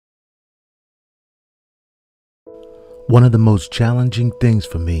One of the most challenging things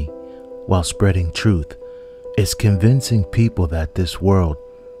for me while spreading truth is convincing people that this world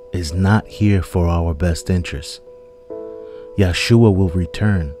is not here for our best interests. Yeshua will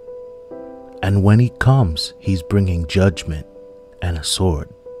return, and when he comes, he's bringing judgment and a sword.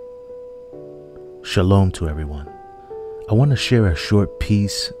 Shalom to everyone. I want to share a short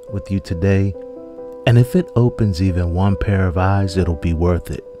piece with you today, and if it opens even one pair of eyes, it'll be worth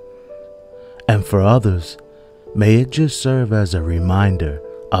it. And for others, may it just serve as a reminder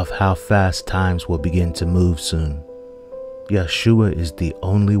of how fast times will begin to move soon. Yeshua is the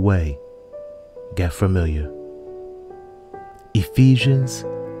only way. Get familiar. Ephesians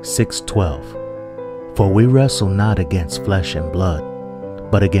 6:12. For we wrestle not against flesh and blood,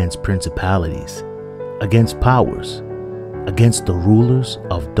 but against principalities, against powers, against the rulers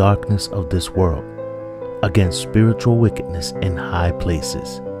of darkness of this world, against spiritual wickedness in high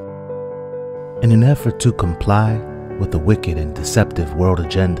places. In an effort to comply with the wicked and deceptive world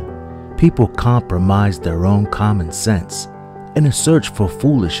agenda, people compromise their own common sense in a search for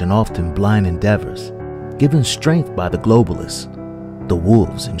foolish and often blind endeavors, given strength by the globalists, the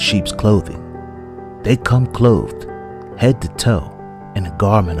wolves in sheep's clothing. They come clothed, head to toe, in a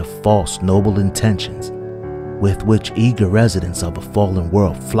garment of false noble intentions, with which eager residents of a fallen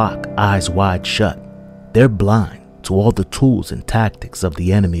world flock eyes wide shut. They're blind to all the tools and tactics of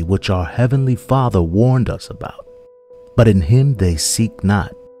the enemy which our Heavenly Father warned us about. But in him they seek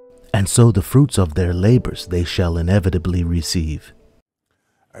not, and so the fruits of their labors they shall inevitably receive.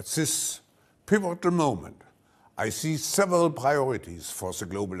 At this pivotal moment, I see several priorities for the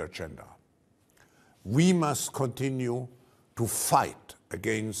global agenda. We must continue to fight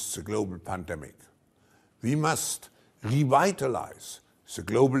against the global pandemic. We must revitalize the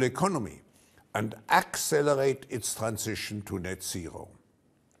global economy and accelerate its transition to net zero.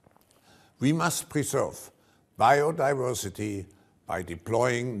 We must preserve biodiversity by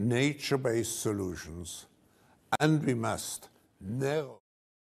deploying nature-based solutions, and we must narrow.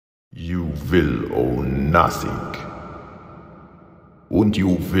 You will own nothing, and you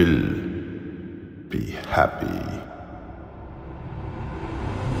will be happy.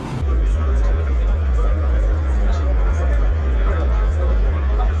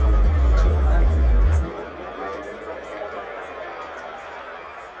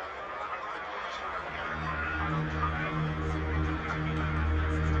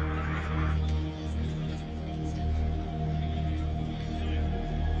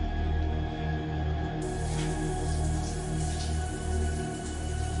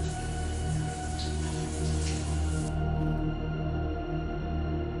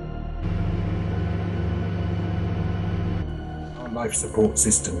 Life support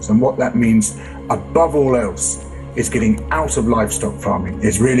systems, and what that means above all else is getting out of livestock farming,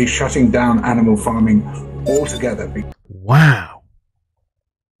 is really shutting down animal farming altogether. Wow,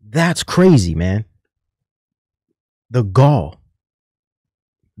 that's crazy, man. The gall,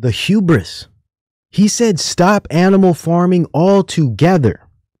 the hubris. He said stop animal farming altogether.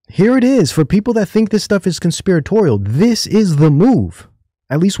 Here it is. For people that think this stuff is conspiratorial, this is the move,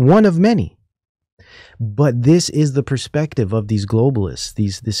 at least one of many. But this is the perspective of these globalists,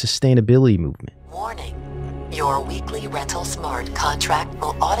 the sustainability movement. Warning. Your weekly rental smart contract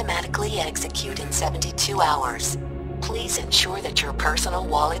will automatically execute in 72 hours. Please ensure that your personal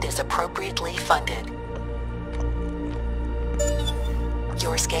wallet is appropriately funded.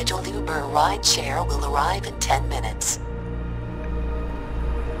 Your scheduled Uber ride share will arrive in 10 minutes.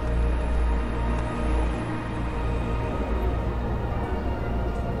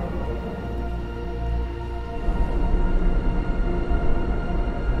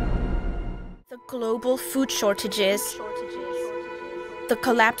 Global food shortages, the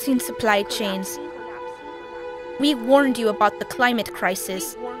collapsing supply chains. We warned you about the climate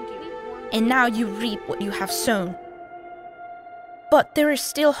crisis, and now you reap what you have sown. But there is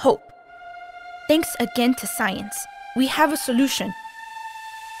still hope. Thanks again to science, we have a solution.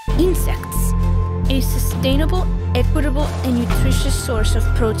 Insects, a sustainable, equitable, and nutritious source of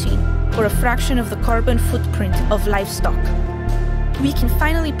protein for a fraction of the carbon footprint of livestock. We can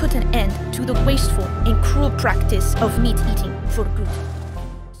finally put an end to the wasteful and cruel practice of meat eating for good.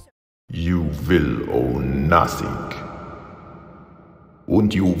 You will own nothing,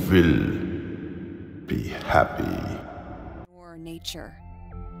 and you will be happy. Or nature.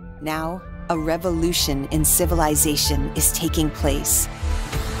 Now, a revolution in civilization is taking place.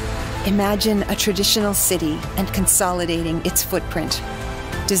 Imagine a traditional city and consolidating its footprint,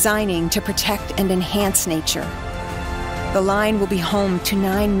 designing to protect and enhance nature. The line will be home to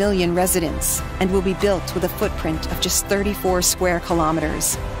 9 million residents and will be built with a footprint of just 34 square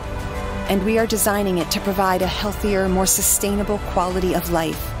kilometers. and we are designing it to provide a healthier, more sustainable quality of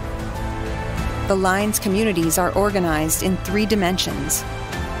life. The line's communities are organized in 3 dimensions.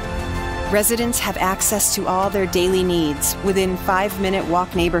 Residents have access to all their daily needs within 5-minute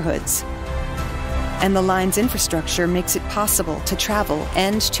walk neighborhoods. And the line's infrastructure makes it possible to travel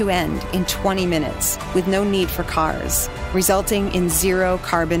end to end in 20 minutes with no need for cars, resulting in 0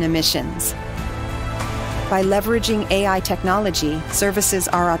 carbon emissions. By leveraging AI technology, services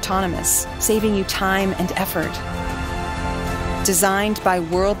are autonomous, saving you time and effort. Designed by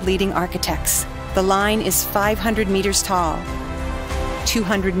world-leading architects, the line is 500 meters tall,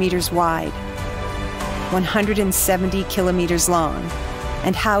 200 meters wide, 170 kilometers long,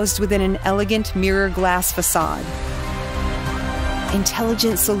 and housed within an elegant mirror glass facade.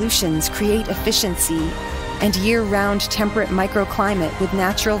 Intelligent solutions create efficiency and year-round temperate microclimate with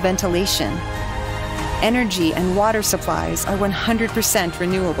natural ventilation. Energy and water supplies are 100%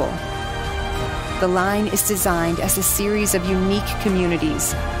 renewable. The line is designed as a series of unique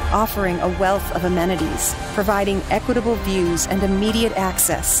communities, offering a wealth of amenities, providing equitable views and immediate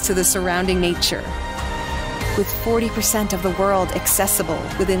access to the surrounding nature. With 40% of the world accessible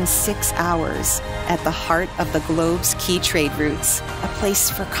within 6 hours, at the heart of the globe's key trade routes, a place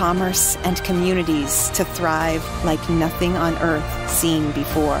for commerce and communities to thrive like nothing on Earth seen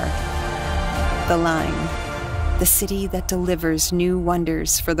before. The Line, the city that delivers new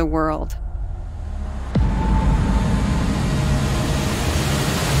wonders for the world.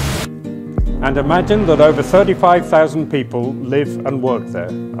 And imagine that over 35,000 people live and work there,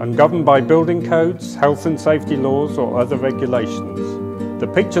 ungoverned by building codes, health and safety laws, or other regulations. The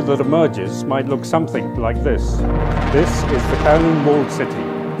picture that emerges might look something like this. This is the Kowloon Walled City,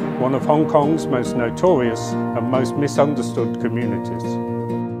 one of Hong Kong's most notorious and most misunderstood communities.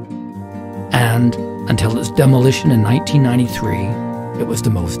 And until its demolition in 1993, it was the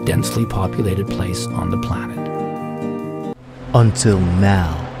most densely populated place on the planet. Until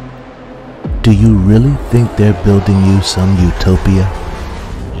now. Do you really think they're building you some utopia?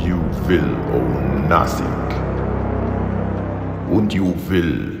 You will own nothing. Und you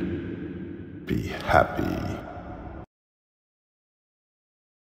will be happy.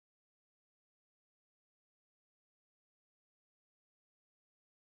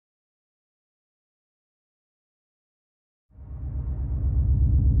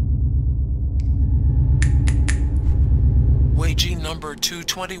 Waging number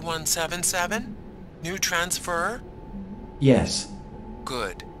 22177? New transfer? Yes.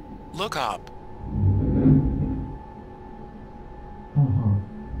 Good. Look up.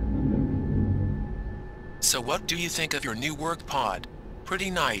 So what do you think of your new work pod? Pretty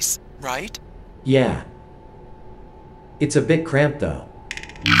nice, right? Yeah. It's a bit cramped though.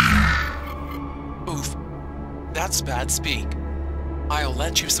 Oof. That's bad speak. I'll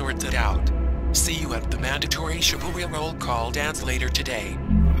let you sort that out. See you at the mandatory chivalry roll call dance later today.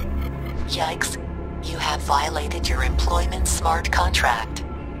 Yikes. You have violated your employment smart contract.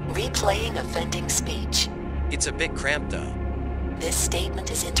 Replaying offending speech. It's a bit cramped though. This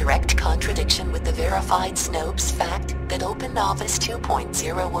statement is in direct contradiction with the verified Snopes fact that OpenOffice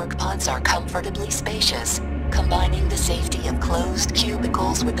 2.0 work pods are comfortably spacious, combining the safety of closed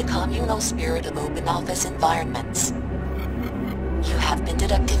cubicles with the communal spirit of OpenOffice environments. You have been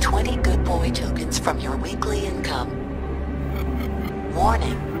deducted 20 good boy tokens from your weekly income.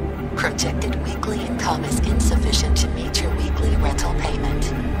 Warning. Projected weekly income is insufficient to meet your weekly rental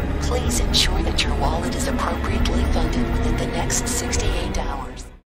payment. Please ensure that your wallet is appropriately funded within the next 68 hours.